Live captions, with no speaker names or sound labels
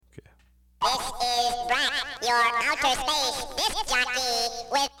distract your outer space disc jockey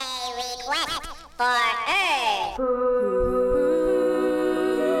with a request for Earth. Who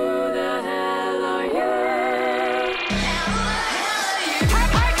the hell are you?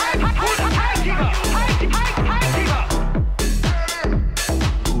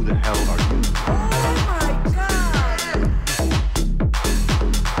 Who the hell are you?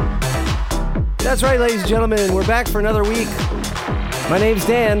 That's right, ladies and gentlemen. We're back for another week. My name's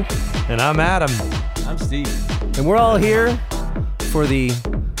Dan. And I'm Adam. I'm Steve. And we're all here for the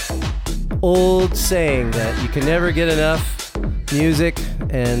old saying that you can never get enough music.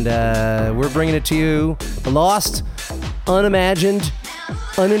 And we're bringing it to you. The lost, unimagined,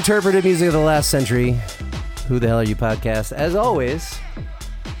 uninterpreted music of the last century. Who the hell are you podcast? As always,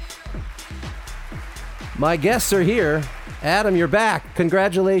 my guests are here. Adam, you're back.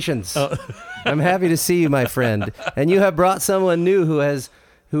 Congratulations. Oh. I'm happy to see you, my friend. And you have brought someone new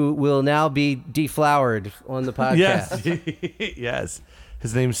who will now be deflowered on the podcast. Yes. Yes.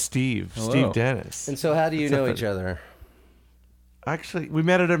 His name's Steve. Hello. Steve Dennis. And so how do you know each other? Actually, we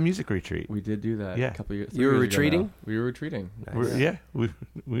met at a music retreat. We did do that Yeah. a couple years. You were 3 years ago retreating? now. We were retreating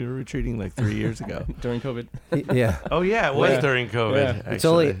We were retreating like 3 years ago. during COVID. Yeah. Oh yeah, it was Yeah. during COVID. Yeah.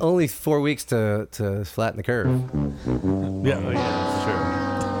 Actually. It's only 4 weeks to flatten the curve. Yeah, oh yeah, that's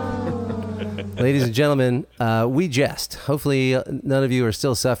Ladies and gentlemen, we jest. Hopefully none of you are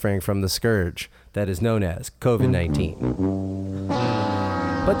still suffering from the scourge that is known as COVID-19.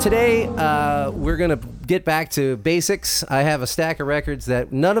 But today, we're going to get back to basics. I have a stack of records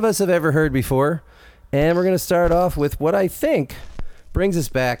that none of us have ever heard before. And we're going to start off with what I think brings us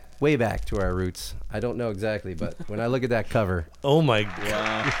back, way back to our roots. I don't know exactly, but when I look at that cover, true. Oh my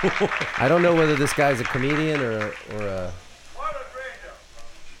god. I don't know whether this guy's a comedian or a...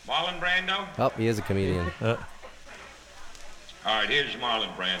 Marlon Brando? Oh, he is a comedian. All right, here's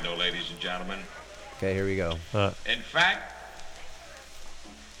Marlon Brando, ladies and gentlemen. Okay, here we go. In fact,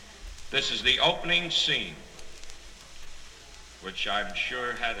 this is the opening scene, which I'm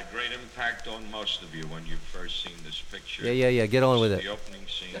sure had a great impact on most of you when you first seen this picture. Yeah. Get on with This it. is the opening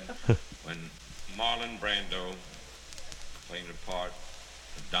scene when Marlon Brando, playing the part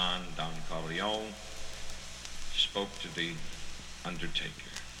of Don Corleone, spoke to the Undertaker.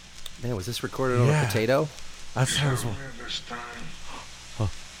 Man, was this recorded on a Yeah. potato? That's how it was. This time,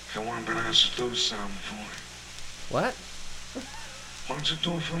 I want to ask you to do something for me. What? Why don't you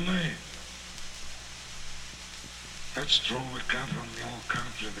do it for me? Let's throw a gun from the whole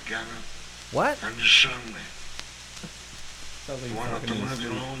country together What? and you show me. Sounds like You he's want talking to in his live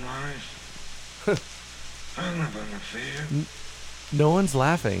your sleep. own life? I never interfere. No one's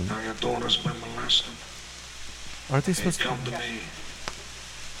laughing. Now your daughter's been molested. Aren't they They supposed to? come to me.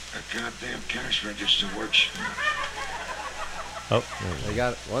 That goddamn cash register works. Oh, I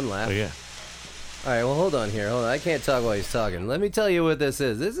got one laugh. oh yeah. All right, well, hold on here. Hold on. I can't talk while he's talking. Let me tell you what this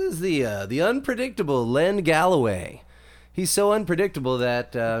is. This is the unpredictable Len Galloway. He's so unpredictable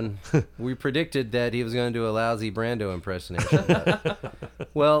that we predicted that he was going to do a lousy Brando impersonation.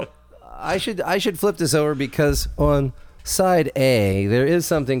 Well, I should flip this over because on side A, there is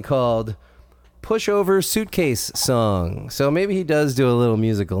something called Pushover Suitcase Song. So maybe he does do a little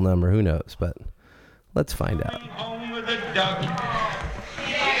musical number. Who knows? But let's find out. Home with a duck.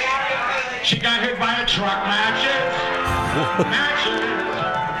 She got hit by a truck. Matches. Matches.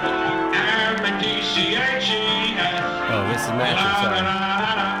 M-A-T-C-H-E-S. Oh, this is matches. Sorry.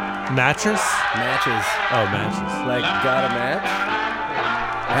 Mattress? Matches. Oh, mattress. Like, got a match?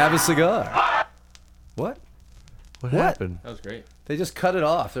 Have a cigar. What? What happened? That was great. They just cut it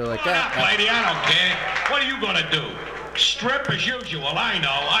off. They're like Shut up, that. lady, I don't care. What are you gonna do? Strip as usual, I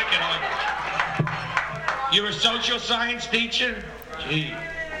know. You're a social science teacher? Gee.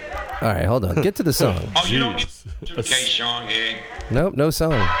 All right, hold on. Get to the song. Oh, you don't get Jeez. to case song here. Nope, no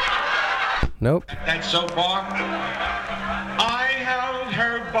song. Nope. That so far? I held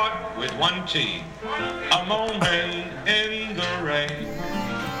her butt with one T. A moment in the rain.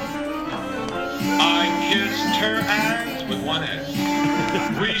 I kissed her ass with one S.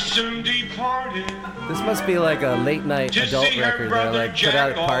 We soon departed. This must be like a late night To adult see her record that brother like put out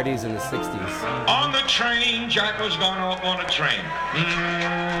at Jack parties in the 60s. On the train, Jack was gone off on a train.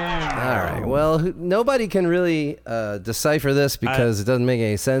 All right. Well, nobody can really decipher this because it doesn't make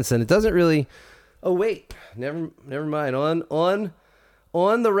any sense, and it doesn't really. Oh wait, never mind. On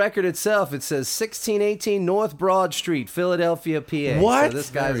the record itself, it says 1618 North Broad Street, Philadelphia, PA. What? So this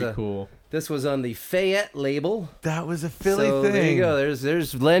guy's Very cool. This was on the Fayette label. That was a Philly So thing. there you go.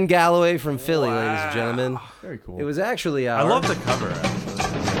 There's Len Galloway from Philly, ladies and gentlemen. Very cool. It was actually I love the cover.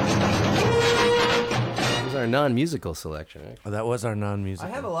 Actually. Here's our non-musical selection. Actually. Oh, that was our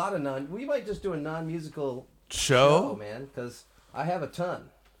non-musical. I have a lot of We might just do a non-musical show, man, because I have a ton.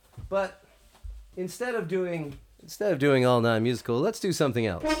 But instead of doing all non-musical, let's do something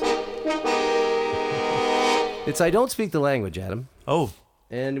else. It's I don't speak the language, Adam. Oh.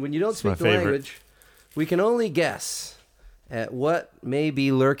 And when you don't speak the favorite. language, we can only guess at what may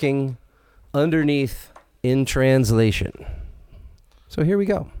be lurking underneath in translation. So here we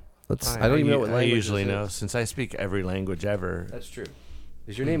go. I don't even know what language I usually this know, is. since I speak every language ever. That's true.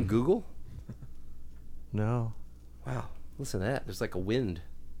 Is your name Google? No. Wow. Listen to that. There's like a wind.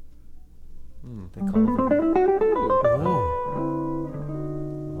 They call it. Oh.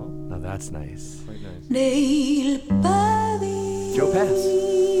 Now that's nice. Quite nice. Joe Pass.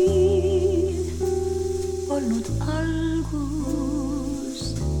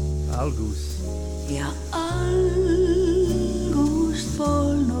 Algus.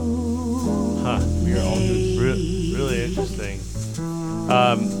 Huh. We are all good. Really interesting.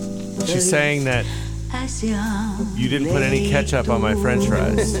 She's saying that you didn't put any ketchup on my French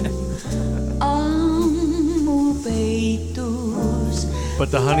fries. But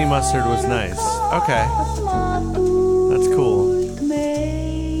the honey mustard was nice. Okay. That's cool.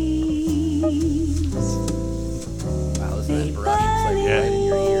 Wow, listen to that brush. It's like Yeah. right in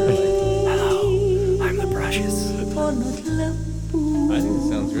your ear. Like, hello, I'm the brushes. I think this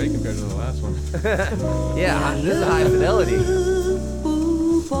sounds great compared to the last one. Yeah, this is high fidelity.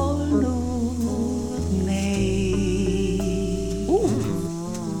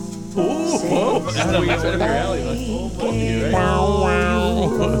 That's right up your alley. Like,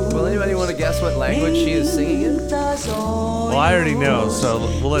 Will anybody want to guess what language she is singing in? Well, I already know, so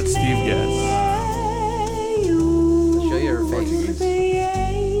we'll let Steve guess. I'll show you her face.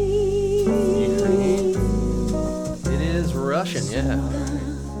 It is Russian, yeah.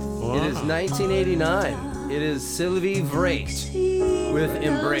 It is 1989. It is Sylvie Vrait with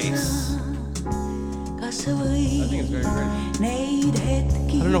Embrace. I think it's very pretty.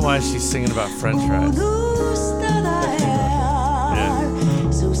 I don't know why she's singing about French fries. Yeah.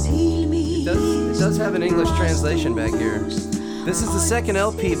 It does have an English translation back here. This is the second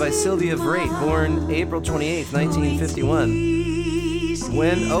LP by Sylvia Vrait, born April 28th, 1951.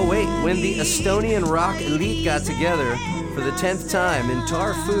 When the Estonian rock elite got together for the 10th time in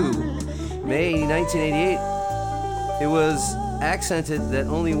Tartu, May 1988, it was accented that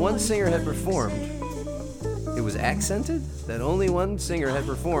only one singer had performed. It was accented that only one singer had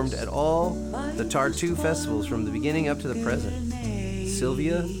performed at all the Tartu festivals from the beginning up to the present.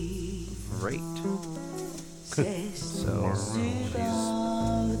 Sylvia Vrait. So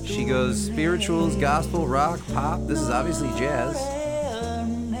she goes spirituals, gospel, rock, pop. This is obviously jazz.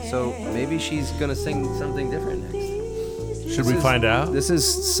 So maybe she's gonna sing something different next. Should we find out? This is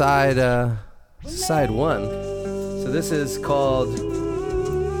side one. So this is called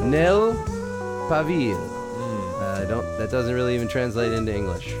Nel Pavil. That doesn't really even translate into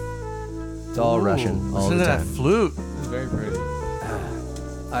English. It's all Russian all Listen the to that time. flute. It's very pretty.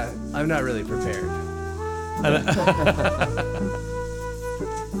 I'm not really prepared.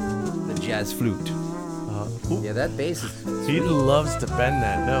 The jazz flute. Yeah, that bass is. He loves to bend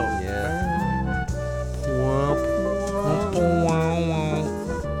that note. Yeah.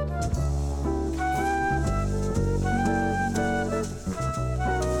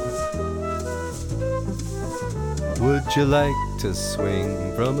 Would you like to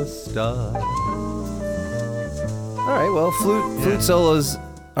swing from a star? All right, well, flute solos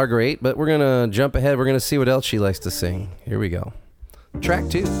are great, but we're going to jump ahead. We're going to see what else she likes to sing. Here we go. Track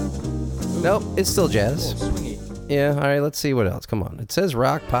 2. Nope, it's still jazz. Swingy. Yeah, all right, let's see what else. Come on. It says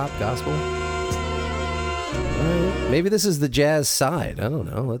rock, pop, gospel. All right, maybe this is the jazz side. I don't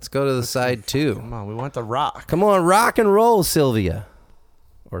know. Let's go to the side 2. Come on, we want the rock. Come on, rock and roll, Sylvia.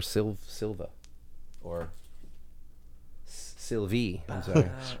 Or Silva. Or Sylvie. I'm sorry.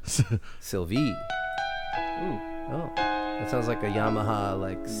 Sylvie. Oh, that sounds like a Yamaha,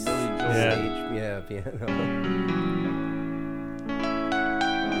 like stage, piano.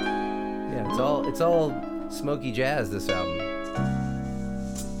 Yeah, it's all smoky jazz. This album.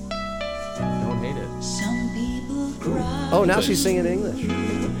 Don't hate it. Oh, now she's singing English.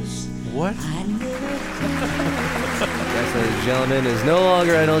 What? Yes, ladies and gentlemen, is no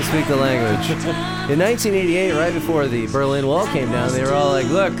longer I don't speak the language. In 1988, right before the Berlin Wall came down, they were all like,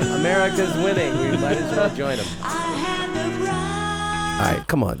 look, America's winning. We might as well join them. All right,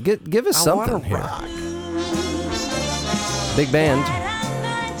 come on. Give us something here. Rock. Big band.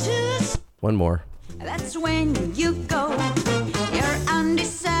 One more. That's when you go. You're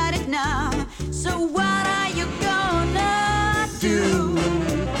undecided now. So what are you gonna do?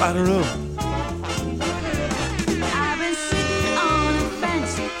 I don't know.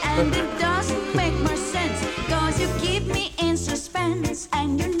 And it doesn't make more sense, cause you keep me in suspense,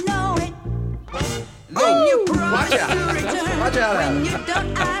 and you know it. When you promise to return, Watch out, when Adam. you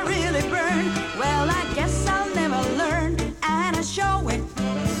don't, I really burn. Well, I guess I'll never learn, and I show it.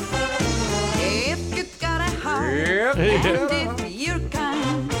 If you got a heart, Yep. and if you're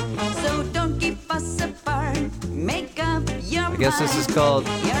kind, so don't keep us apart. Make up your mind. I guess this is called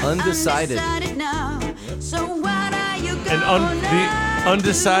You're Undecided. now. So what are you And gonna the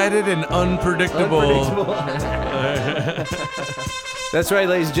undecided and unpredictable. That's right,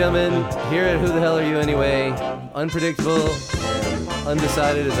 ladies and gentlemen. Here at Who the Hell Are You Anyway? Unpredictable and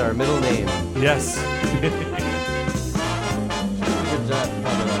undecided is our middle name. Yes. Good job,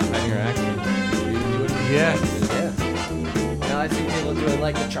 probably like hiding your accent. You wouldn't be Yeah. Yeah. Now I see people doing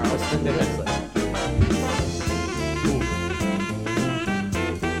like the Charleston. It's like,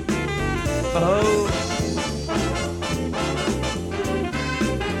 Oh.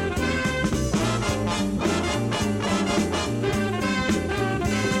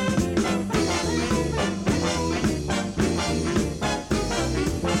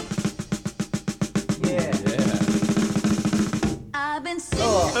 yeah. I've been sitting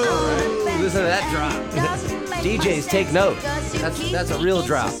Oh, on the fence, listen to that and drop. it doesn't make DJs, more take sense, note. cause you That's keep a me real in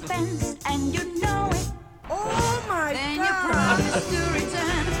drop. suspense, and you know it. Oh my then God. You promise to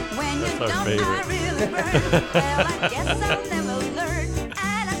return. When you That's our don't, favorite. I really burn. Well, I guess I'll never learn,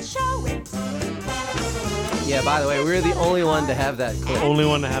 and I show it. Yeah, by the way, we're the only one to have that clip. Only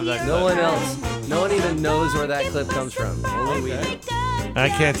one to have that. No one else. No one even knows where that clip comes from. Only we do. I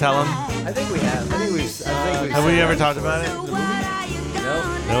can't tell him. I think we have. I think we've Have we ever talked about it? So what are you Nope.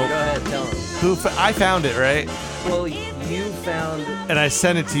 gonna Go ahead, tell them. I found it, right? Well, you found. And I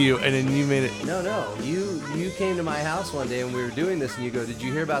sent it to you, and then you made it. No. You came to my house one day and we were doing this, and you go, "Did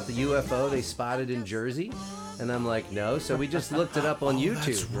you hear about the UFO they spotted in Jersey?" And I'm like, "No." So we just looked it up on YouTube.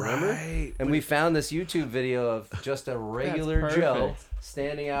 that's Remember? right. And we found this YouTube video of just a regular That's Joe perfect.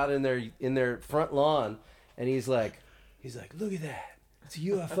 standing out in their front lawn, and he's like, "Look at that. It's a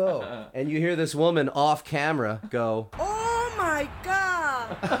UFO." And you hear this woman off camera go, Oh my God!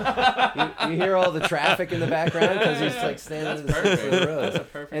 you hear all the traffic in the background because he's like standing in the center of the road.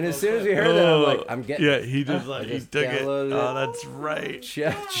 perfect And as little soon as we heard that, I'm like, I'm getting Yeah, it. he just like, he just took it. downloaded Oh, it. that's right.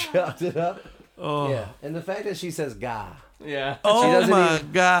 Chopped it up. Oh. Yeah. And the fact that she says "ga." Yeah. Oh doesn't my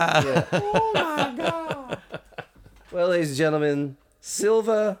even- God. Yeah. Oh my God. Well, ladies and gentlemen,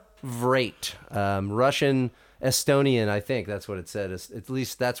 Silva Vrait, Russian Estonian, I think that's what it said. At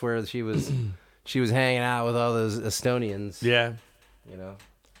least that's where she was. She was hanging out with all those Estonians. Yeah. You know.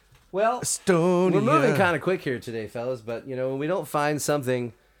 Well, Estonia. we're moving kind of quick here today, fellas. But you know, when we don't find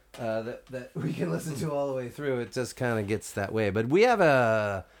something that we can listen to all the way through, it just kind of gets that way. But we have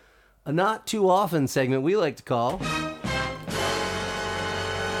a not too often segment we like to call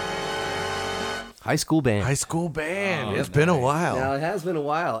High School Band. High school band. Oh, It's been a while. Now, it has been a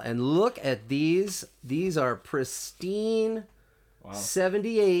while. And look at these. These are pristine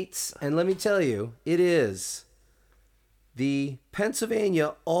 78s. And let me tell you, it is the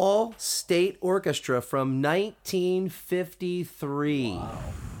Pennsylvania All-State Orchestra from 1953. Wow.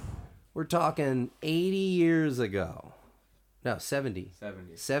 We're talking 80 years ago. No, 70.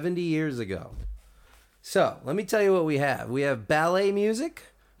 70 years ago. So, let me tell you what we have. We have ballet music.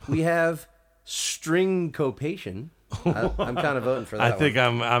 We have stringcopation. I'm kind of voting for that. I think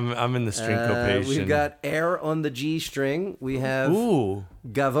I'm in the stringcopation. We've got air on the G string. We have Ooh.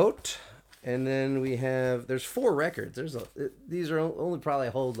 gavotte, and then we have. There's 4 records. These are only probably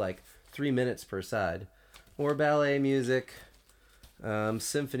hold like 3 minutes per side. More ballet music,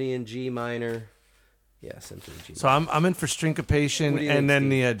 symphony in G minor. Yeah, symphony in G. So I'm in for stringcopation What do you and think, then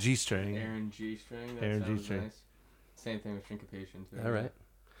Steve? the G string. Aaron G string. That Aaron G sounds string. nice. Same thing with syncopation too. All right.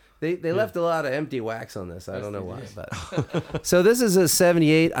 They left a lot of empty wax on this. I don't know why, but so this is a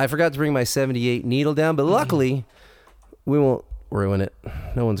 78. I forgot to bring my 78 needle down, but luckily we won't ruin it.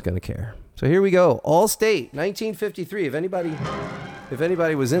 No one's gonna care. So here we go. All State, 1953. If anybody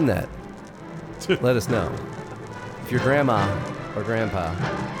was in that, let us know. If your grandma or grandpa.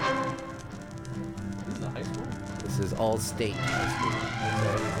 This is a high school. This is All State High School. So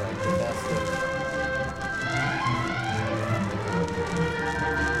it's like the best of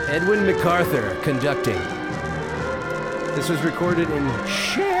Edwin MacArthur conducting. This was recorded in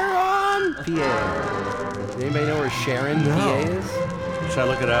Sharon, PA. Does anybody know where Sharon, PA is? Should I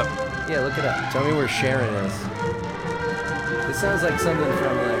look it up? Yeah, look it up. Tell me where Sharon is. This sounds like something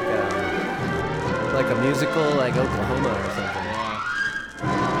from like a musical, like Oklahoma or something. Yeah.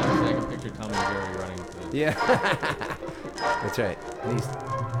 I can picture Tom and Jerry running to the... Yeah, that's right. And he's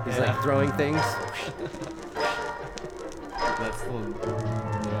like throwing things. That's the...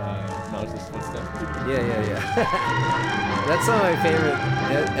 Yeah. Yeah. That's some of my favorite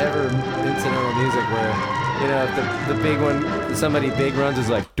ever incidental music where, you know, if the big one, somebody big runs is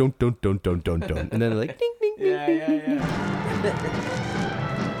like, don't. And then they're like, ding, ding, ding. Yeah.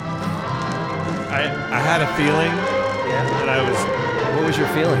 I had a feeling that I was What was your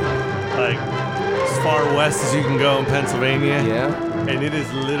feeling? like as far west as you can go in Pennsylvania. Yeah. And it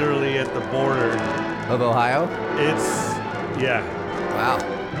is literally at the border. Of Ohio? It's, yeah. Wow.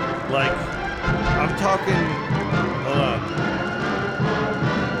 Like, I'm talking, hold on.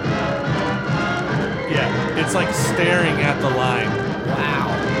 Yeah, it's like staring at the line. Wow.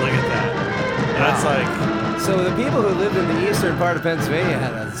 Look at that. That's like, So the people who lived in the eastern part of Pennsylvania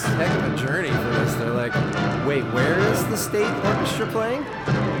had a heck of a journey for this. They're like, wait, where is the state orchestra playing?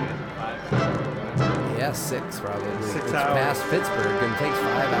 Yeah, 6 probably. 6 it's hours. past Pittsburgh and it takes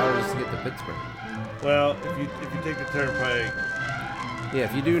 5 hours to get to Pittsburgh. well, if you take the turnpike, Yeah,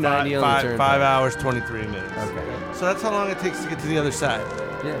 if you do 90 on the turnpike. 5 hours, 23 minutes. Okay. So that's how long it takes to get to the other side.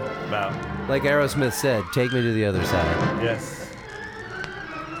 Yeah. About. Like Aerosmith said, take me to the other side. Yes.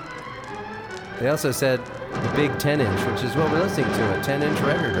 They also said the big 10-inch, which is what we're listening to, a 10-inch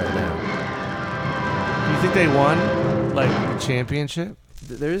record right now. Do you think they won, like, the championship?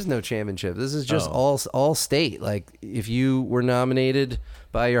 There is no championship. This is just all state. Like, if you were nominated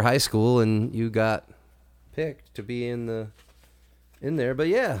by your high school and you got picked to be in there. But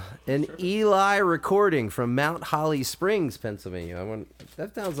yeah, an Eli recording from Mount Holly Springs, Pennsylvania.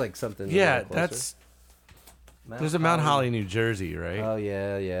 That sounds like something. Yeah, there's a Mount Holly, New Jersey, right? Oh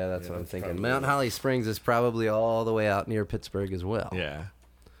yeah, that's what I'm thinking. Mount Holly Springs is probably all the way out near Pittsburgh as well. Yeah.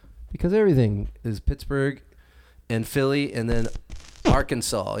 Because everything is Pittsburgh and Philly and then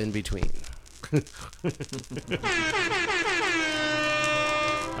Arkansas in between.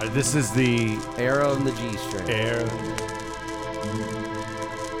 This is the Arrow and the G string. Air.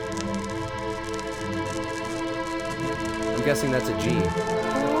 I'm guessing that's a G.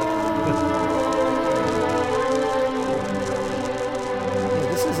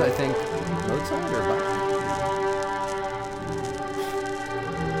 This is, I think, Mozart or Bach.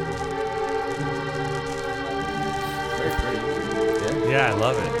 Very pretty. Yeah, I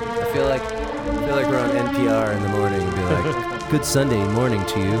love it. I feel like we're on NPR in the morning and be like, good Sunday morning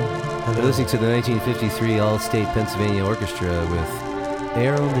to you. You're listening to the 1953 All-State Pennsylvania Orchestra with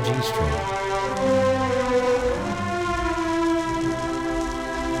Air on the G string.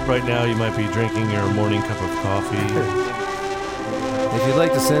 Right now, you might be drinking your morning cup of coffee. If you'd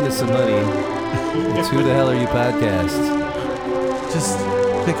like to send us some money, it's Who the Hell Are You podcast. Just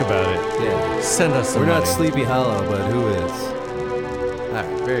think about it. Yeah. Send us some We're not money. Sleepy Hollow, but who is? All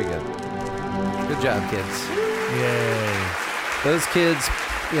right, very good. Good job, kids. Yay. Those kids,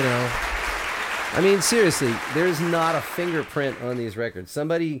 you know, I mean, seriously, there's not a fingerprint on these records.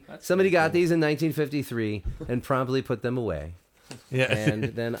 Somebody got these in 1953 and promptly put them away. Yeah. And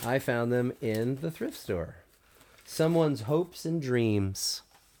then I found them in the thrift store. Someone's hopes and dreams.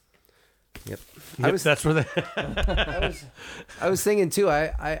 Yep. That's where they. I was thinking too.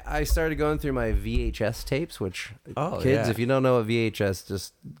 I started going through my VHS tapes, which kids, if you don't know what VHS,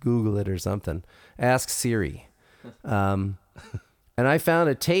 just Google it or something. Ask Siri. And I found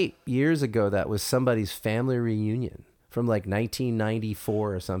a tape years ago that was somebody's family reunion from like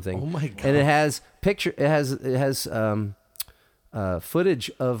 1994 or something. Oh my God. And it has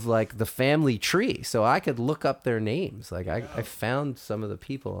footage of like the family tree, so I could look up their names. Like I found some of the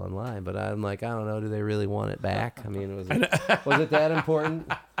people online, but I'm like, I don't know, do they really want it back? I mean, was it that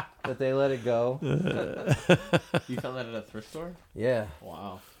important that they let it go? You found that at a thrift store? Yeah.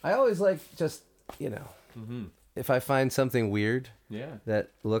 Wow. I always like just, you know, if I find something weird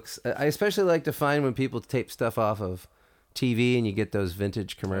that looks, I especially like to find when people tape stuff off of TV and you get those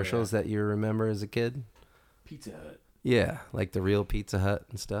vintage commercials that you remember as a kid. Pizza Hut. Yeah, like the real Pizza Hut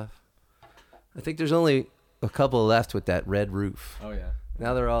and stuff. I think there's only a couple left with that red roof. Oh, yeah.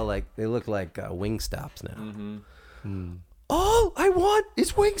 Now they're all like, they look like Wingstops now. Mm-hmm. All I want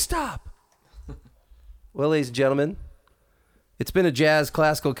is Wingstop. Well, ladies and gentlemen, it's been a jazz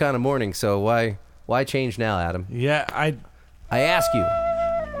classical kind of morning, so why change now, Adam? Yeah, I ask you.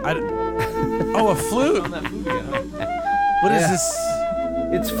 A flute. What is this?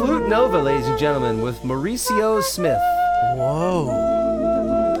 It's Flute Nova, ladies and gentlemen, with Mauricio Smith. Whoa.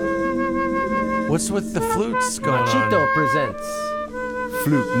 What's with the flutes going Machito on? presents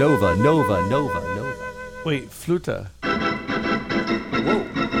Flute Nova. Wait, fluta. Whoa.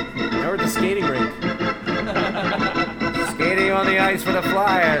 Now we're at the skating rink. Skating on the ice for the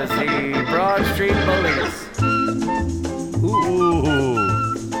Flyers, the Broad Street Bullies. Ooh.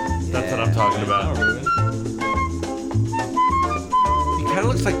 That's what I'm talking about. He kind of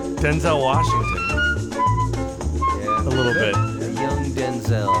looks like Denzel Washington. a little bit. A young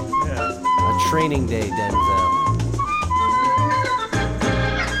Denzel. Yeah. A training day Denzel.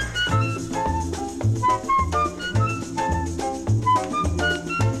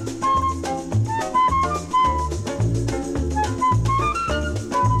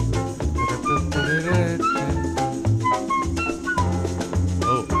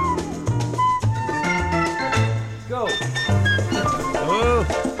 Oh. Go. Oh.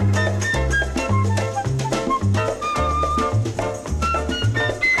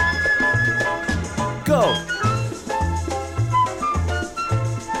 Go.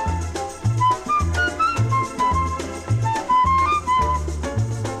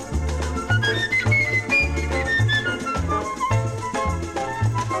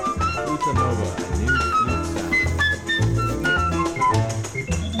 Fruta Nova, a new flute sound.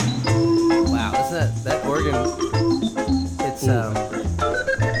 Wow, isn't that organ? It's so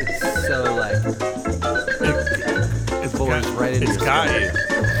like It's bores right into it's your got skull. you.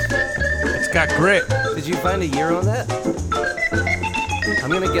 It's got grit. Did you find a year on that? I'm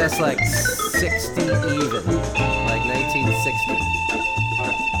gonna guess like 60 even, like 1960,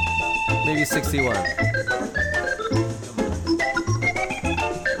 maybe 61. Is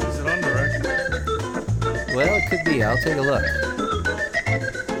it on the record? Well, it could be. I'll take a look.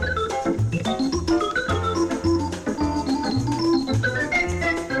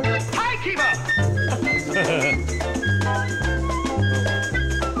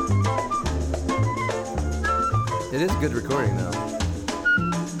 It is a good recording, though.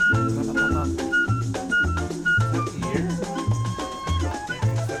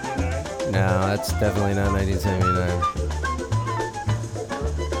 No, that's definitely not 1979.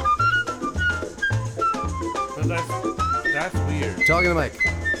 That's weird. Talking to Mike.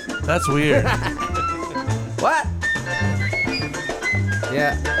 That's weird. What?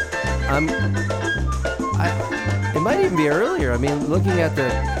 Yeah, it might even be earlier. I mean, looking at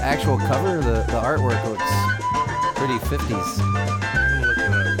the actual cover, the artwork looks pretty 50s.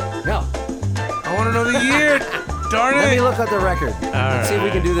 No. I want to know the year. Darn it. Let me look at the record. Let's see if we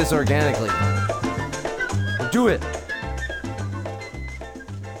right. can do this organically. Do it.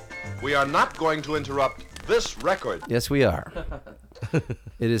 We are not going to interrupt this record. Yes, we are.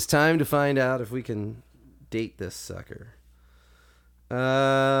 It is time to find out if we can date this sucker.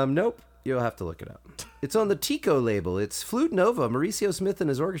 Nope. You'll have to look it up. It's on the Tico label. It's Flute Nova, Mauricio Smith and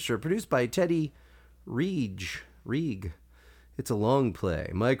his orchestra, produced by Teddy Rieg. It's a long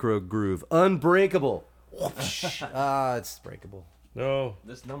play. Micro groove. Unbreakable. It's breakable. No.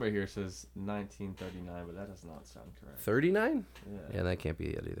 This number here says 1939, but that does not sound correct. 39? Yeah. That can't be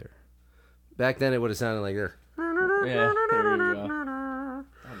it either. Back then, it would have sounded like this. Yeah, there you go.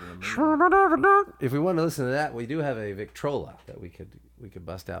 If we want to listen to that, we do have a Victrola that we could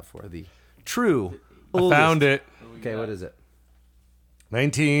bust out for the true. I found it. Okay, what is it?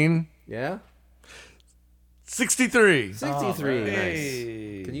 1963. Yeah, 63. 63.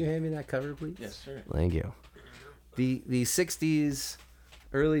 Hey. Nice. Can you hand me that cover, please? Yes, sir. Thank you. The 60s,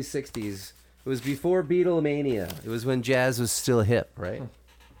 early 60s. It was before Beatlemania. It was when jazz was still hip, right?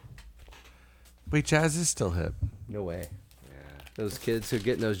 Wait, jazz is still hip. No way. Those kids who are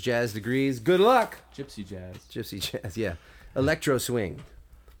getting those jazz degrees, good luck. Gypsy jazz. Gypsy jazz, yeah. Electro swing.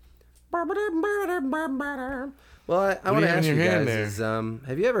 Well, I want to ask you guys,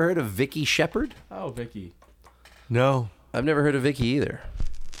 have you ever heard of Vicky Shepard? Oh, Vicky. No. I've never heard of Vicky either.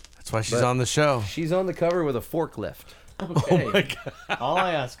 That's why she's on the show. She's on the cover with a forklift. Okay. Oh my God. All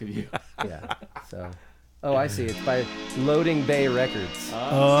I ask of you. Yeah, so... Oh, I see. It's by Loading Bay Records.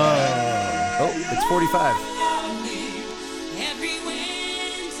 Oh. It's 45. Every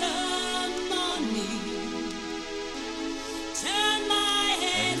winter morning, turn my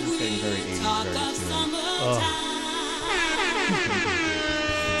head This is getting very 80s talk very of soon. summertime.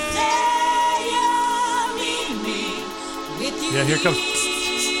 Say you'll meet me with you. Yeah, here comes.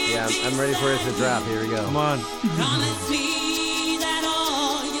 Yeah, I'm ready for it to drop. Here we go. Come on. Promise me that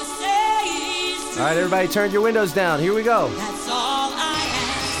all you say is All right, everybody, turn your windows down. Here we go. that's all I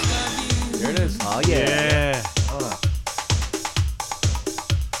ask of you. Here it is. Oh, yeah. Yeah.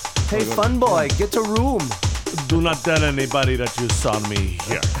 Hey, fun boy, get to room. Do not tell anybody that you saw me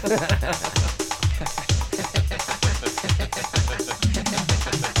here.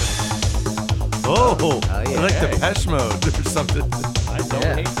 Oh, yeah. I like Depeche Mode or something. I don't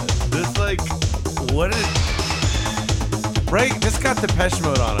Yeah. hate this. This like, what is? Right, this got Depeche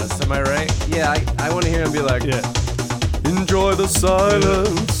Mode on us. Am I right? Yeah, I want to hear him be like, Yeah. enjoy the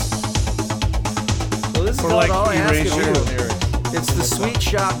silence. Well, this is Or called like All I Ask of Erasure. You. It's the Sweet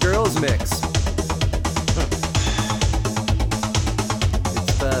Shop Girls Mix.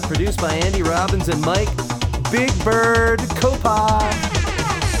 It's produced by Andy Robbins and Mike Big Bird Copa.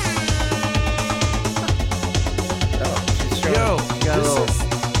 Oh, she's showing. Yo, She got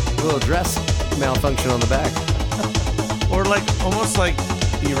a little dress malfunction on the back. Or like almost like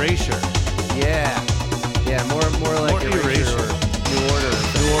Erasure. Yeah, more like Erasure or New Order.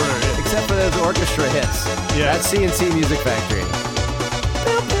 New Order. Yeah. Except for those orchestra hits. Yeah. That's CNC Music Factory.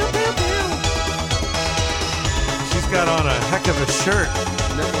 She's got on a heck of a shirt.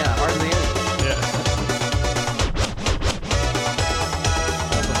 No, yeah, hardly any. Yeah.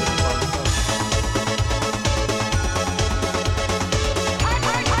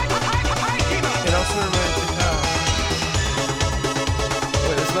 It also reminds me.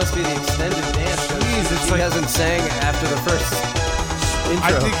 Boy, this must be the extended dance. Jeez, it's she like- hasn't sang after the first intro.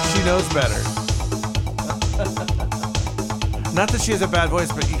 I think she knows better. Not that she has a bad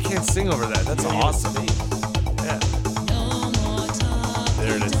voice, but you can't sing over that. That's awesome. Yeah.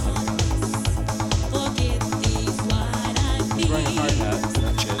 There it is. He's wearing a hard hat.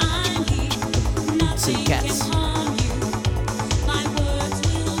 That's good. Some cats.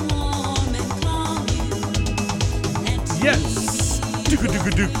 Yes.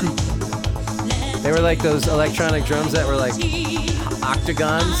 Dooku. They were like those electronic drums that were like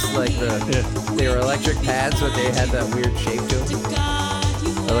octagons, like they were electric pads, but they had that weird shape to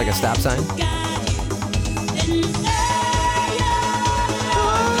them, or like a stop sign.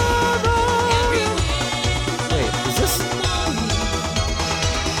 Wait, is this?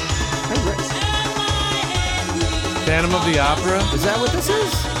 Phantom of the Opera. Is that what this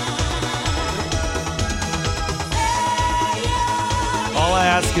is? All I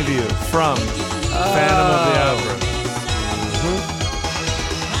ask of you from Phantom of the Opera.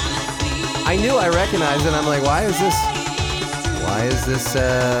 I knew I recognized it. I'm like, why is this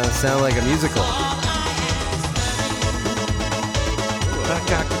sound like a musical?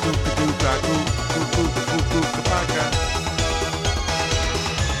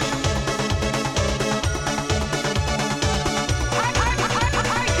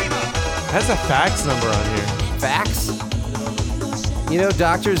 Has a fax number on here. Fax? You know,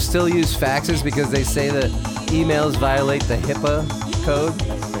 doctors still use faxes because they say that emails violate the HIPAA code.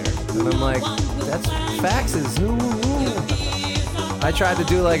 And I'm like, that's faxes. I tried to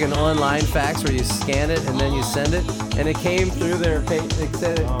do like an online fax where you scan it and then you send it, and it came through their page. It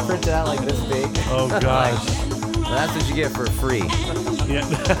said it printed out like this big. Oh gosh. Well, that's what you get for free. Yeah.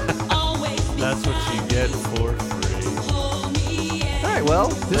 That's what you get for free. All right, well,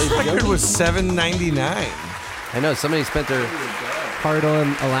 This record was $7.99. I know somebody spent their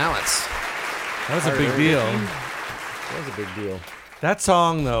hard-earned allowance. That was a big deal. That was a big deal. That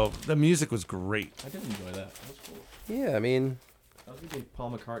song, though, the music was great. I did enjoy that. That was cool. Yeah, I mean, That was a big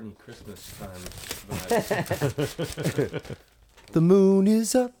Paul McCartney Christmas time vibe. the moon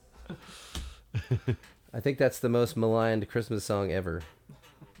is up. I think that's the most maligned Christmas song ever.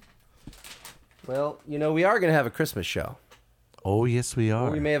 Well, you know, we are going to have a Christmas show. Oh, yes, we are.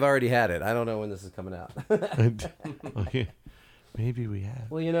 Or we may have already had it. I don't know when this is coming out. Okay. Maybe we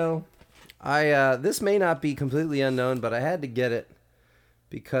have. Well, you know, I this may not be completely unknown, but I had to get it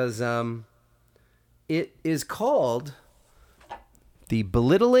because it is called The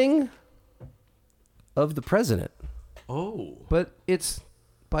Belittling of the President. Oh. But it's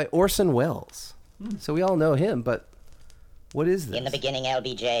by Orson Welles. So we all know him, but what is this? In the beginning,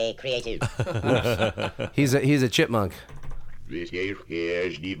 LBJ created. He's a chipmunk. This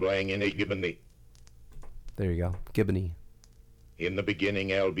is the blang in a gibbony. There you go. Gibbony. In the beginning,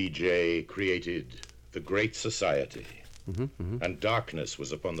 LBJ created the Great Society, and darkness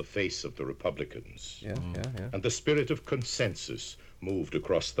was upon the face of the Republicans. Yeah. And the spirit of consensus moved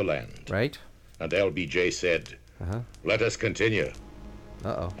across the land. Right? And LBJ said, let us continue.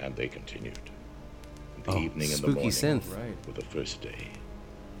 Uh-oh. And they continued. The evening and the spooky morning synth. were the first day.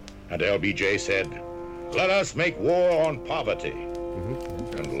 And LBJ said, let us make war on poverty.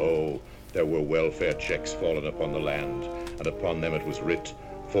 And lo, there were welfare checks fallen upon the land, and upon them it was writ,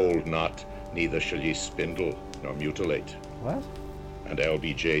 fold not, neither shall ye spindle nor mutilate. What? And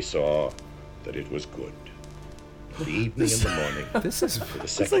LBJ saw that it was good. The evening and the morning This is were the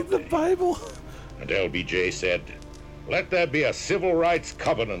It's second like the day. Bible. And LBJ said, let there be a civil rights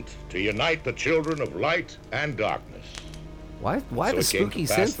covenant to unite the children of light and darkness. why So the it came spooky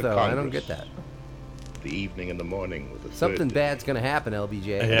to pass synth that though? I don't Congress- get that. The evening and the morning were the Something third day. bad's gonna happen, LBJ.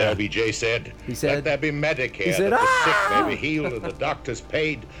 Yeah. And LBJ said, He said- let there be Medicare, he said, that the "Ah!" sick may be healed and the doctors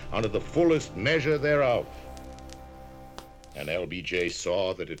paid under the fullest measure thereof. And LBJ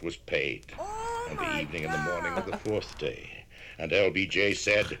saw that it was paid. And the evening and the morning of the fourth day. And LBJ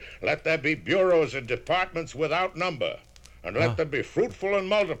said, let there be bureaus and departments without number, and let them be fruitful and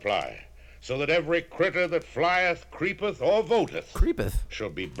multiply. so that every critter that flieth, creepeth, or voteth Creepeth. shall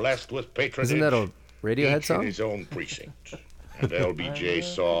be blessed with patronage. Isn't that a Radiohead each song? in his own precinct. And LBJ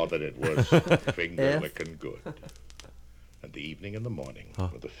saw that it was finger-licking good. And the evening and the morning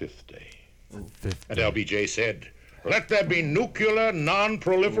were the fifth day. And LBJ said, let there be nuclear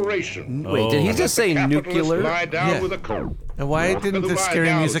non-proliferation. Wait, did he just say nuclear? Lie down Yeah. with a coat. And why didn't the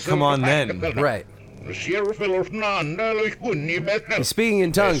scary music come on then? Right. He's Speaking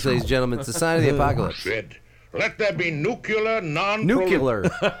in tongues, ladies and gentlemen, it's the sign of the apocalypse. said, let there be nuclear Nuclear.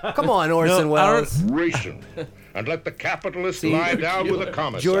 Come on, Orson Welles. Ration. And let the capitalists See, lie down with a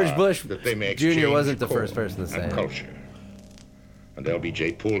commissar. George Bush that they may Jr. exchange wasn't the coal first person to say and it. culture. And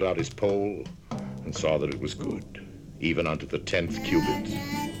LBJ pulled out his pole and saw that it was good, even unto the 10th cubit,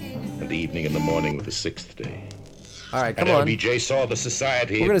 and the evening and the morning of the 6th day. All right, come And on. LBJ saw the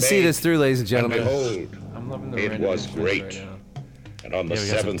society. We're going to see this through, ladies and And gentlemen. behold, I'm loving the it random was instruments great. right now. And on the Yeah, we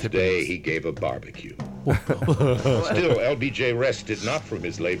got some 7th day, tippings. he gave a barbecue. Still, LBJ rested not from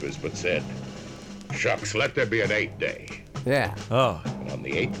his labors, but said, shucks, let there be an 8th day. Yeah, Oh, And on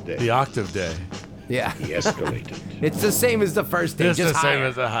the 8th day, the octave day. yeah. he escalated. It's the same as the first day, It's the just same higher.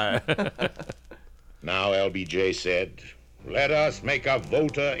 as a high. Now LBJ said, let us make a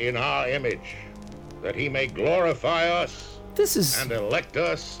voter in our image, that he may glorify us This is and elect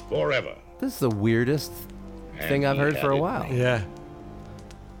us forever. the weirdest And thing I've he heard had for a it while. made. Yeah.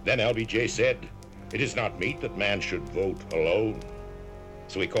 Then LBJ said, it is not meet that man should vote alone.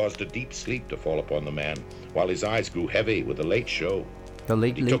 So he caused a deep sleep to fall upon the man, while his eyes grew heavy with the late show. The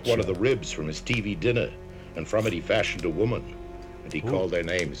late He took one of the ribs from his TV dinner, and from it he fashioned a woman, and he called their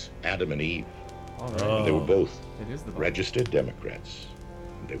names Adam and Eve. All right. And they were both It is the registered Democrats,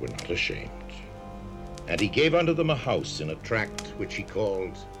 and they were not ashamed. And he gave unto them a house in a tract which he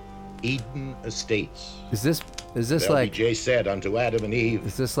called Eden Estates. Is this And like LBJ said unto Adam and Eve,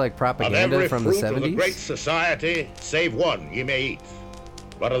 is this like of propaganda every from the fruit of the great 70s? society, save one ye may eat.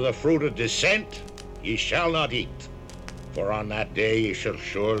 But of the fruit of dissent ye shall not eat. For on that day ye shall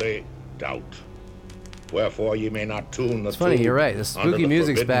surely doubt. Wherefore ye may not tune the It's funny, food you're right. The under spooky the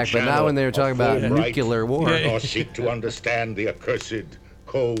music's forbidden back, but not channel when they were of talking about Fulbright, nuclear war. nor seek to understand the accursed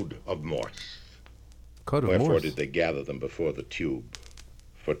code of Morse. Code of Wherefore Morse. did they gather them before the tube?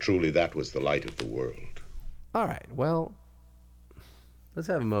 For truly that was the light of the world. All right, well, let's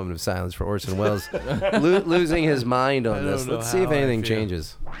have a moment of silence for Orson Welles losing his mind on this. know Let's see if how I anything feel.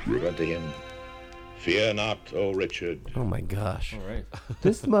 changes. Give unto him, fear not, O Richard. Oh my gosh. All right.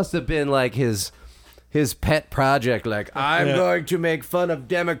 This must have been like his pet project. Like, I'm going to make fun of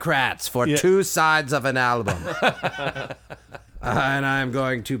Democrats for Yeah. 2 sides of an album. And I'm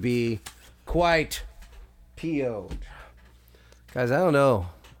going to be quite PO'd. Guys, I don't know.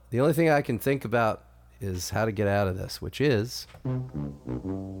 The only thing I can think about is how to get out of this, which is...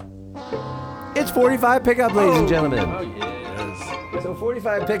 It's 45 pickup, ladies and gentlemen. So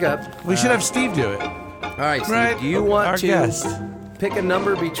 45 pickup. We should have Steve do it. All right, Steve, Right. do you want Our to guest. pick a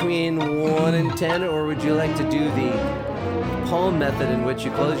number between 1 and 10, or would you like to do the palm method in which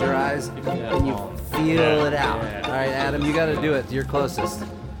you close your eyes and you feel it out? All right, Adam, you got to do it. You're closest.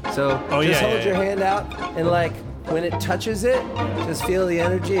 So just hold your hand out, and like when it touches it, just feel the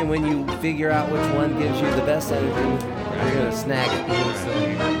energy, and when you figure out which one gives you the best energy, you're going to snag it. All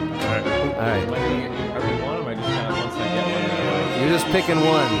right. Am I getting every one, or am I just kind of once I get one? You're just picking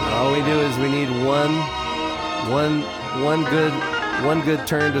one. All we do is we need one good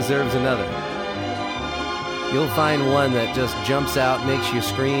turn deserves another. You'll find one that just jumps out, makes you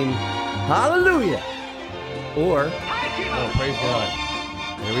scream, hallelujah! Or, Oh, praise God.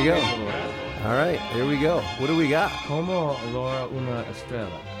 here we go. All right, here we go. What do we got? Como Laura una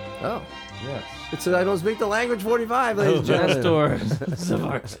estrella. Oh, Yes. it's I don't speak the language 45, ladies and gentlemen. Nestor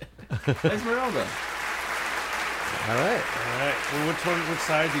Savart. Esmeralda. All right. All right. Well, which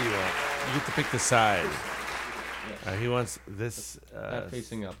side do you want? You get to pick the side. He wants this Not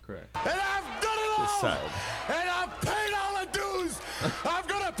facing up, correct. And I've done it all! this side. And I've paid all the dues I'm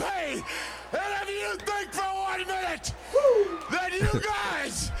gonna pay! And if you think for 1 minute that you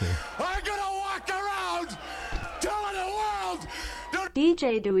guys are gonna walk around telling the world that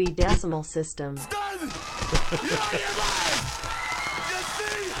DJ Dewey Decimal System. it's done, you're out of your mind! You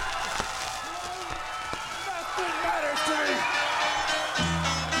see? Nothing matters to me!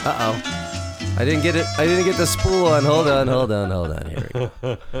 Uh-oh. I didn't get it. I didn't get the spool on. Hold on. Here we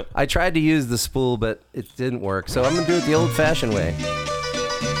go. I tried to use the spool, but it didn't work. So I'm going to do it the old-fashioned way.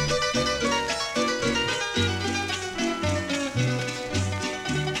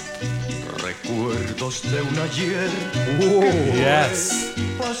 Recuerdos de un ayer. Yes.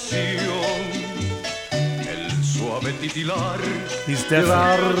 Pasión. El suave He's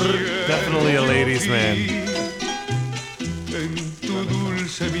definitely a ladies' man. En tu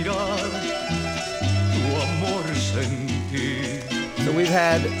dulce mirar, tu amor sentí. So we've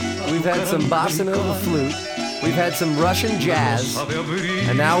had some bossa nova flute, we've had some Russian jazz,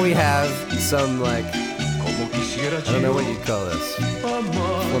 and now we have some like, I don't know what you'd call this,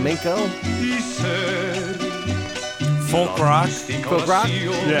 flamenco? Folk rock? Folk rock?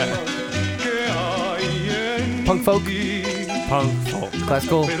 Yeah. Punk folk? Punk folk.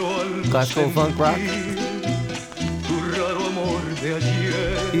 Classical funk rock?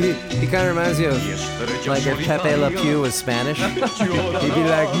 He kind of reminds me of like if Pepe Le Pew was Spanish. He'd be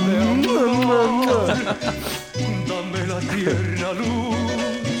like, Dame la tierna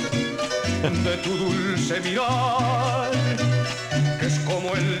luz de tu dulce mirar, que es como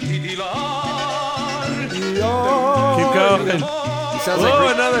el titilar. Keep going.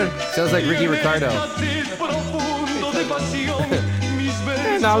 Sounds like Ricky Ricardo.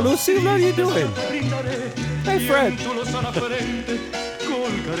 Hey, now, Lucy, what are you doing? Hey, Fred.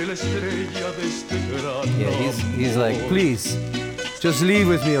 Yeah, he's like, please, just leave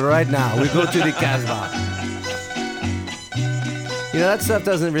with me right now. We go to the Casbah. You know, that stuff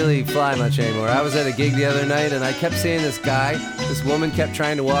doesn't really fly much anymore. I was at a gig the other night, and I kept seeing this woman kept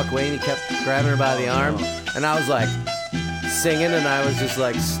trying to walk away, and he kept grabbing her by the arm. And I was like, singing, and I was just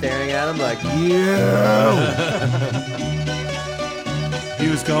like staring at him like, yeah. He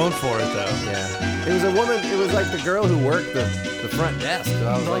was going for it, though. Yeah. It was a woman, it was like the girl who worked the front desk. So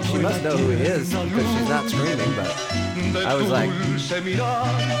I was like, she must know who he is because she's not screaming, but I was like, oh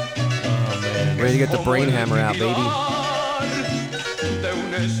man, ready to get the brain hammer out, baby.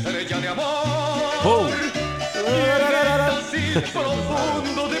 Whoa.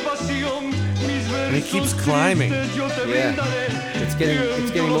 And he keeps climbing. Yeah. It's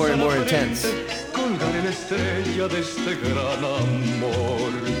getting more and more intense.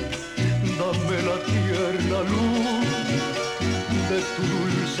 Dame la tierna luz de tu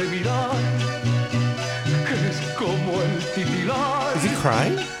dulce mirar, que es como el titilar. Is he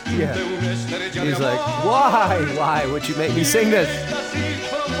crying? Yeah. He's like, why? Why would you make me sing this?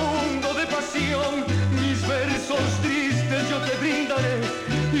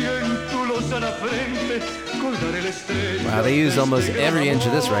 Wow, they used almost every inch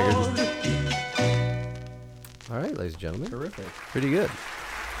of this record. All right, ladies and gentlemen. Terrific. Pretty good.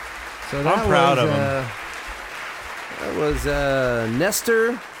 So I'm proud of him. That was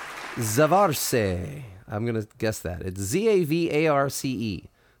Nestor Zavarse. I'm going to guess that. It's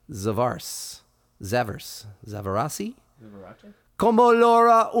Zavarce. Zavarasi? Como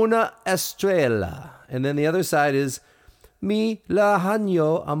Laura una estrella. And then the other side is Mi la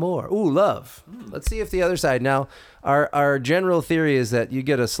haño amor. Ooh, love. Let's see if the other side. Now, our general theory is that you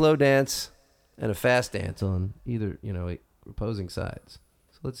get a slow dance and a fast dance on either, opposing sides.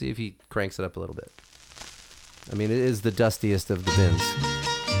 So let's see if he cranks it up a little bit. I mean, it is the dustiest of the bins.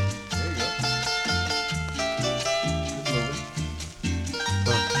 There you go.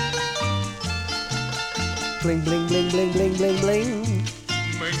 Bling, bling, bling, bling, bling, bling, bling.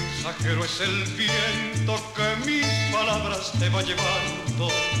 Mensajero es el viento que mis palabras te va llevando.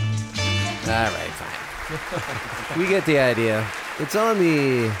 All right, fine. We get the idea. It's on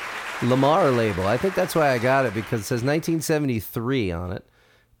the Lamar label. I think that's why I got it, because it says 1973 on it,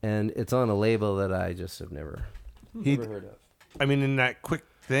 and it's on a label that I just have never heard of. I mean, in that quick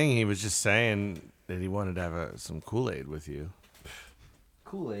thing, he was just saying that he wanted to have some Kool-Aid with you.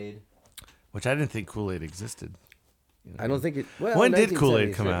 Kool-Aid? Which I didn't think Kool-Aid existed. I don't think it... Well, when did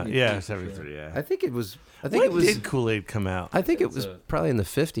Kool-Aid come out? Yeah, 73, yeah. I think it was... When did Kool-Aid come out? I think it was probably in the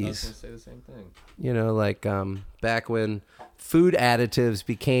 50s. I was going to say the same thing. Like back when food additives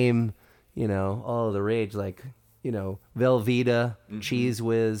became, all the rage, like, Velveeta, Cheese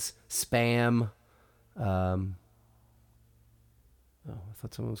Whiz, Spam. I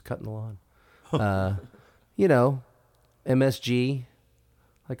thought someone was cutting the lawn. MSG.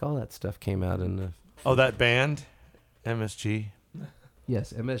 Like all that stuff came out in the... Oh, that band? MSG?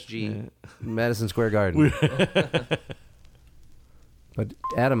 Yes, MSG, Madison Square Garden. But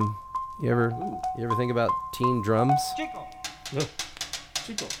Adam, you ever think about teen drums? Chico.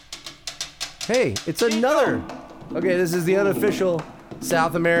 Hey, it's another. Okay, this is the unofficial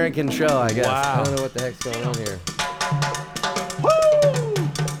South American show, I guess. Wow. I don't know what the heck's going on here. Woo!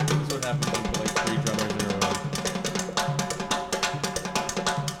 This is what happens when you put like 3 drummers in a row.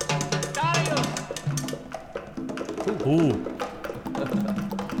 Ooh.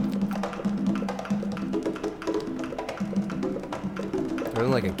 They're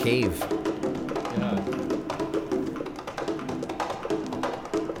in like a cave. Yeah.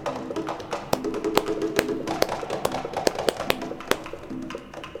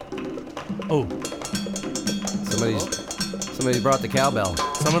 Oh. Somebody brought the cowbell.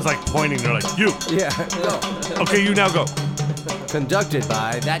 Someone's like pointing. They're like, you. Yeah. Go. Okay, you now go. Conducted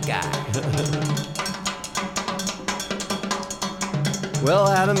by that guy. Well,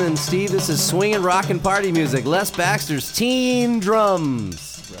 Adam and Steve, this is swinging, rockin' party music. Les Baxter's Teen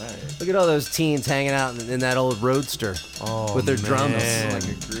Drums. Right. Look at all those teens hanging out in that old roadster with their drums. Like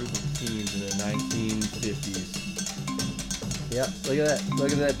a group of teens in the 1950s. Yep, look at that.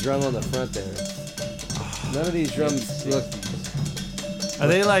 Look at that drum on the front there. None of these drums look. Are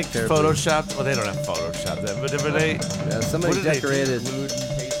they like photoshopped? Well, they don't have photoshopped them, but are they? Yeah, somebody decorated. Glued and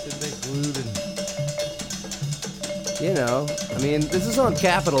pasted. They glued and. You know, I mean, this is on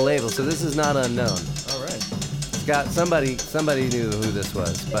Capitol label, so this is not unknown. All right. It's got somebody knew who this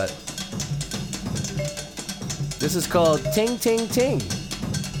was, but this is called Ting Ting Ting.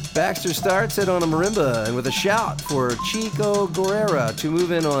 Baxter starts it on a marimba and with a shout for Chico Guerrera to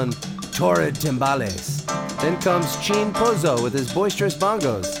move in on torrid timbales. Then comes Chin Pozo with his boisterous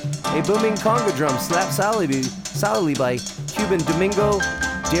bongos. A booming conga drum slapped solidly by Cuban Domingo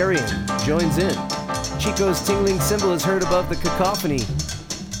Darien joins in. Chico's tingling cymbal is heard above the cacophony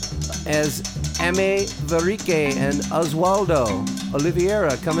as Ame Varique and Oswaldo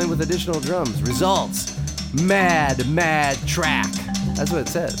Oliveira come in with additional drums. Results, mad track. That's what it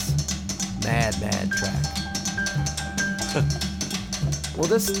says. Mad track. Well,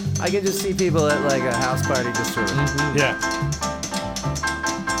 this, I can just see people at like a house party just sort of. Yeah.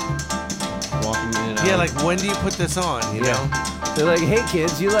 Walking in and out. Yeah, like when do you put this on? You know? They're like, hey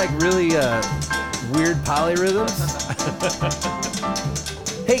kids, you like really weird polyrhythms?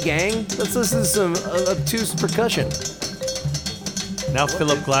 Hey gang, let's listen to some obtuse percussion. Now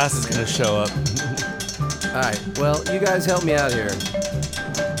Philip Glass is gonna show up. All right, well, you guys help me out here.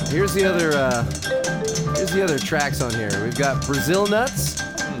 Here's the other tracks on here. We've got Brazil Nuts,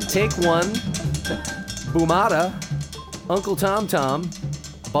 Take One, Boomada, Uncle Tom Tom,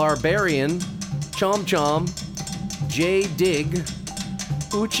 Barbarian, Chom Chom, J Dig,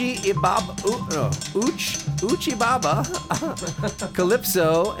 Uchi Baba,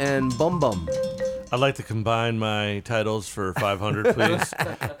 Calypso, and Bum Bum. I'd like to combine my titles for 500, please.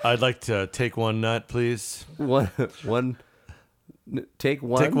 I'd like to take one nut, please. Take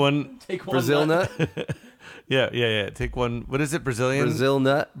one. Brazil nut. Yeah. Take one. What is it? Brazilian? Brazil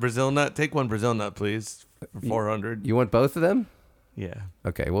nut. Brazil nut. Take one Brazil nut, please. For 400. You want both of them? Yeah.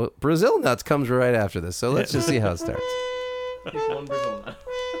 Okay. Well, Brazil nuts comes right after this, so let's just see how it starts. Take one Brazil nut.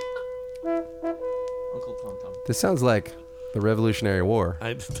 Uncle Tom Tom. This sounds like the Revolutionary War.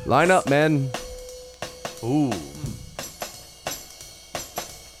 Line up, men. Ooh.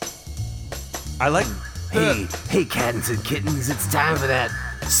 I like. Hey, cats and kittens, it's time for that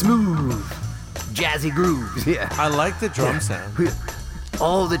smooth, jazzy groove. Yeah. I like the drum sound.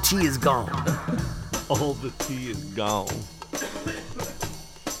 All the tea is gone. All the tea is gone.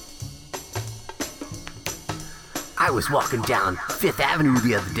 I was walking down Fifth Avenue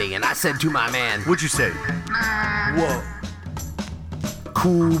the other day, and I said to my man, What'd you say? Whoa.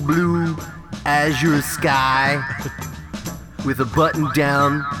 Cool blue azure sky with a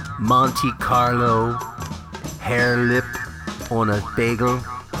button-down Monte Carlo hair lip on a bagel,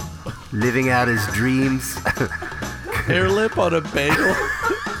 living out his dreams. Hair lip on a bagel?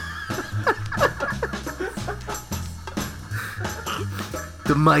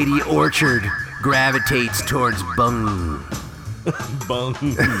 The mighty orchard gravitates towards Bung. Bung.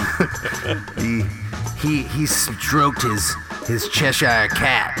 He stroked his Cheshire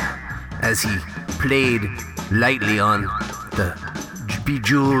cat as he played lightly on the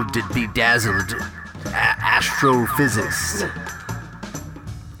bejeweled, bedazzled astrophysics.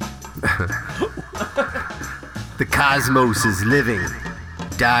 The cosmos is living,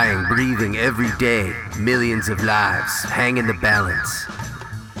 dying, breathing every day. Millions of lives hang in the balance.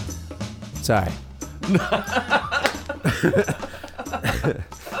 Sorry.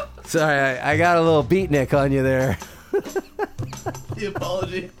 Sorry, I got a little beatnik on you there. The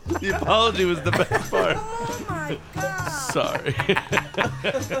apology was the best part. Oh my God. Sorry.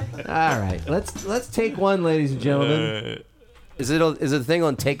 All right, let's take one, ladies and gentlemen. Is it a thing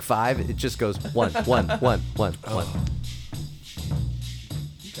on take 5? It just goes one. Okay.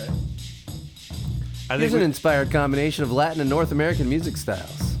 Here's an inspired combination of Latin and North American music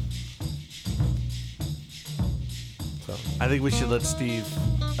styles. I think we should let Steve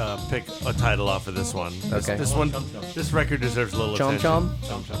pick a title off of this one. Okay. This record deserves a little Chom attention.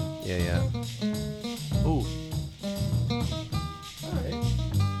 Chom? Chom Chom. Yeah. Ooh. All right.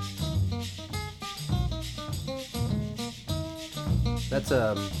 That's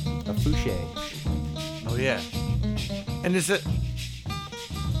a Fouché. Oh yeah. And is it?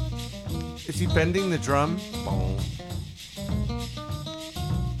 Is he bending the drum? Boom.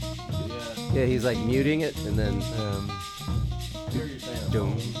 Yeah, he's like muting it and then.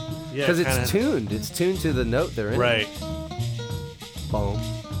 Because it's tuned. It's tuned to the note they're in. Right. Boom.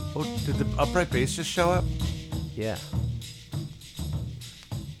 Oh, did the upright bass just show up? Yeah.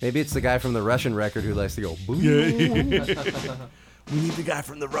 Maybe it's the guy from the Russian record who likes to go boom. Yeah. We need the guy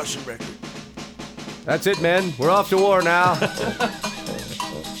from the Russian record. That's it, men. We're off to war now.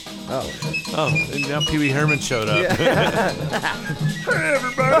 Oh, and now Pee Wee Herman showed up. Yeah. Hey,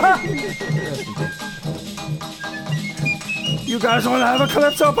 everybody. You guys want to have a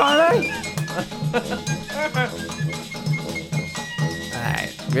calypso party? All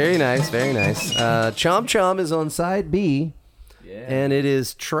right. Very nice, very nice. Chom Chom is on side B. Yeah. And it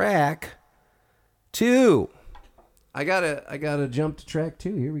is track 2. I gotta jump to track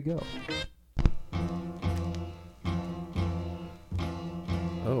 2. Here we go.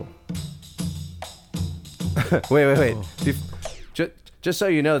 Oh. wait. Just so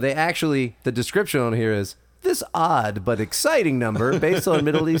you know, the description on here is this odd but exciting number based on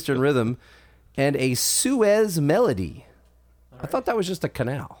Middle Eastern rhythm and a Suez melody. I thought that was just a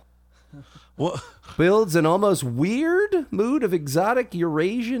canal. What? Builds an almost weird mood of exotic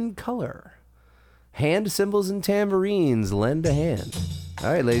Eurasian color. Hand cymbals and tambourines lend a hand.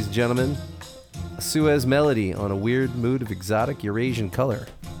 All right, ladies and gentlemen, a Suez melody on a weird mood of exotic Eurasian color.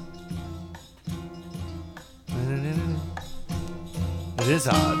 It is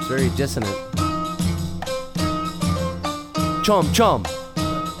odd. It's very dissonant. Chom chom.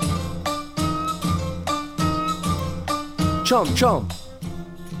 Chom chom.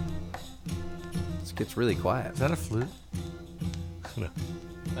 This gets really quiet. Is that a flute? No.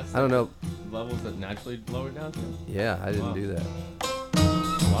 That's I don't know. Levels that naturally lower down to? Yeah, I didn't do that.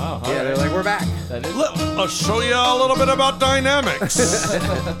 Wow. Yeah, they're like, we're back. That is Look, I'll show you a little bit about dynamics.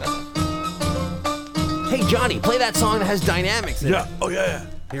 Hey, Johnny, play that song that has dynamics in it. Yeah. Oh, yeah.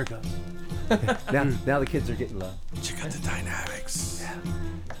 Here it goes. Now the kids are getting low. Check out the dynamics. Yeah.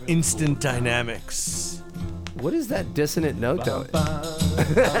 Instant dynamics. What is that dissonant note, though?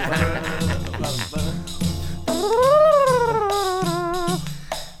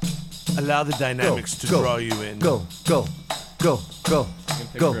 Allow the dynamics to draw you in. Go. I can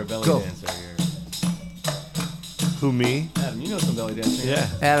picture a belly dancer here. Who, me? Adam, you know some belly dancing. Yeah.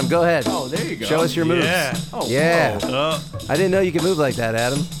 Adam, go ahead. Oh, there you go. Show us your moves. Yeah. Oh, Yeah. Oh, I didn't know you could move like that,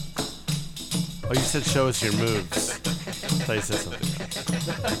 Adam. you said show us your moves. I thought you said something.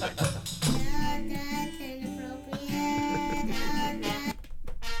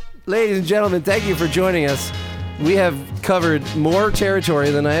 Ladies and gentlemen, thank you for joining us. We have covered more territory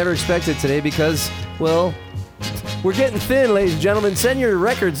than I ever expected today because, well, we're getting thin, ladies and gentlemen. Send your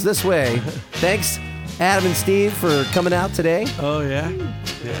records this way. Thanks, Adam and Steve, for coming out today. Oh, yeah?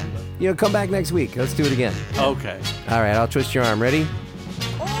 Yeah. You know, come back next week. Let's do it again. Okay. All right, I'll twist your arm. Ready?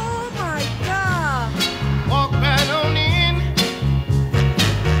 Oh my God! Walk right on in.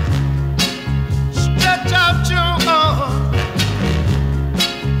 Stretch out your arm.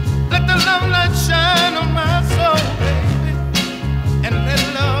 Let the love light shine on my soul, baby. And let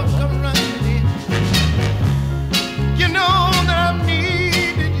love come running in. You know that I've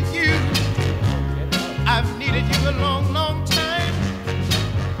needed you. I've needed you a long, long time.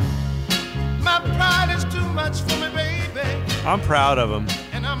 My pride is too much for me, baby. I'm proud of him.